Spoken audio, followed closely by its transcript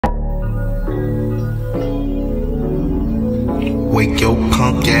wake your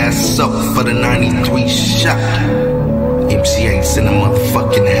punk ass up for the 93 shot. MCA's in the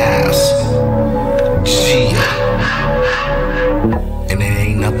motherfucking house. Yeah. And it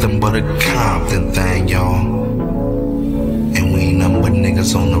ain't nothing but a Compton thing, y'all. And we ain't nothing but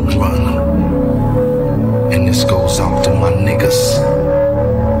niggas on the run. And this goes out to my niggas.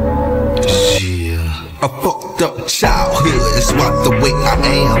 A fucked up childhood is why the way I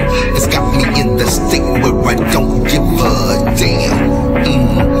am. It's got me in the state where I don't give a damn.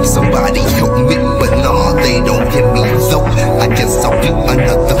 Somebody help me, but nah, they don't hear me though. I guess I'll be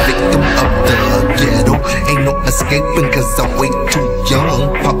another victim of the ghetto. Ain't no escaping cause I'm way too young.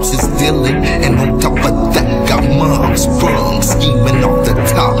 Pops is dealing, and on top of that got mom's sprung, scheming off the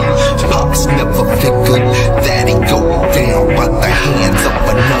top. Pops never figured that he go down by the hands of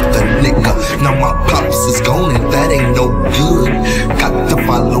another nigga. Now my pops is gone and that ain't no good. Got to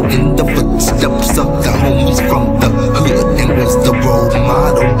follow in the footsteps of the homies from the hood. And was the role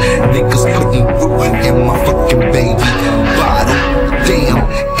model. Niggas putting root in my fucking baby bottle. Damn,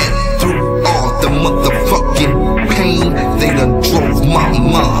 and through all the motherfucking pain, they done drove my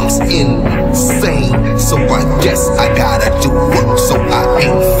moms insane. So I guess I gotta do work, so I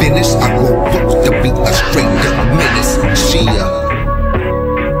ain't finished. I grow up to be a straight up menace. Yeah.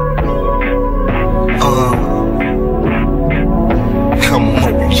 Come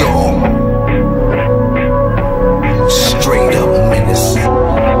on, y'all. Straight up menace.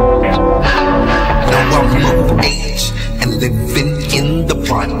 Now I'm of age and living in the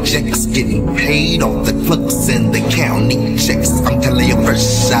projects, getting paid off the clerks and the county checks. I'm telling you,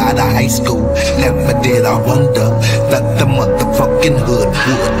 fresh out of high school, never did I wonder that the motherfucking hood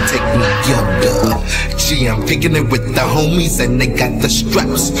would take me under. Gee, I'm kicking it with the homies and they got the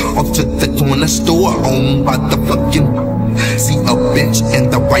straps off to the corner store owned by the fucking. See a bench in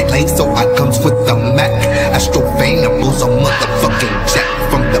the right lane, so I comes with the Mac. Astrophaneables, a motherfucking jack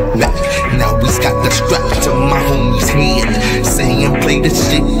from the back. Now he's got the strap to my homie's head, saying play this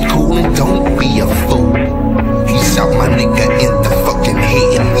shit cool and don't be a fool. He shot my nigga in the fucking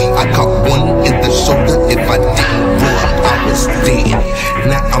head. I caught one in the shoulder. If I didn't run, I was dead.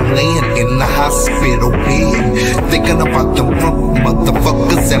 Now I'm laying in the hospital bed, thinking about them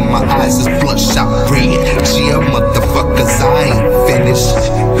motherfuckers, and my eyes is bloodshot red. Yeah, motherfuckers, I ain't finished.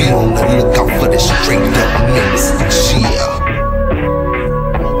 Be on the lookout for the straight up menace. Yeah.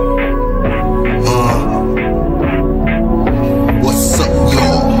 What's up,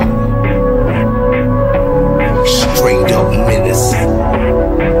 y'all? Straight up menace.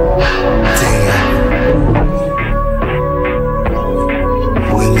 Damn.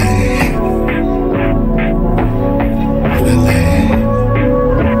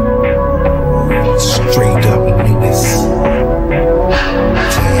 Straight up menace.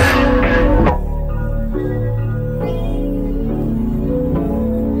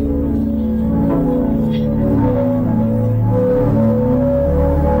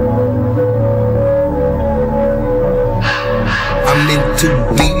 I'm in too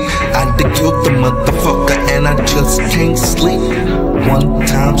deep. I done killed the motherfucker and I just can't sleep. One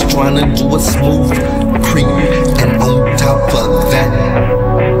time's trying to do a smooth creep, and on top of that,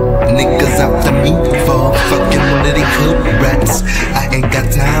 niggas out to me for fucking one of they hood rats. I ain't got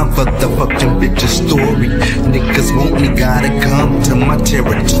time for the fucking bitch's story. Niggas want me, gotta come to my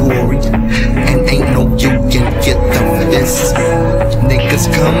territory, and ain't no you can get them this. Niggas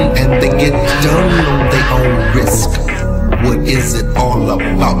come and they get done on their own risk. What is it all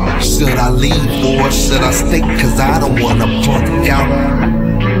about? Should I leave or should I stay? Cause I don't wanna punk out.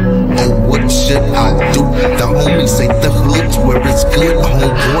 Oh, what should I do? The homies say the hood's where it's good.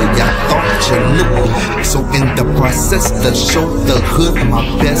 Homeboy, I thought you knew. So in the process to show the hood my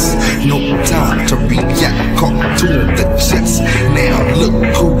best, no time to react, caught two in the chest. Now look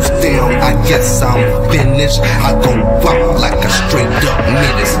who's down, I guess I'm finished. I go out like a straight up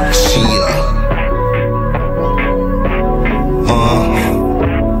menace. Cheer.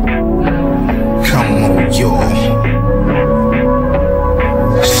 Come on, y'all.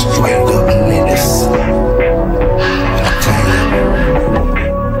 Straight up menace. Damn.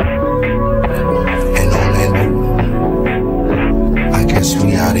 And on that note, I guess we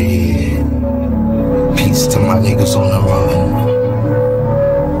outta here. Peace to my niggas on the run.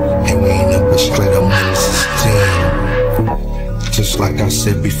 And we ain't up but straight up menaces. Damn. Just like I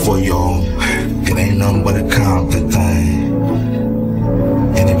said before, y'all, it ain't nothing but a Compton thing.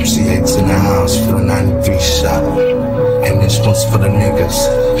 And MCA's in the house for the 93 shot. And this one's for the niggas.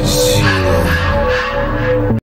 Yeah.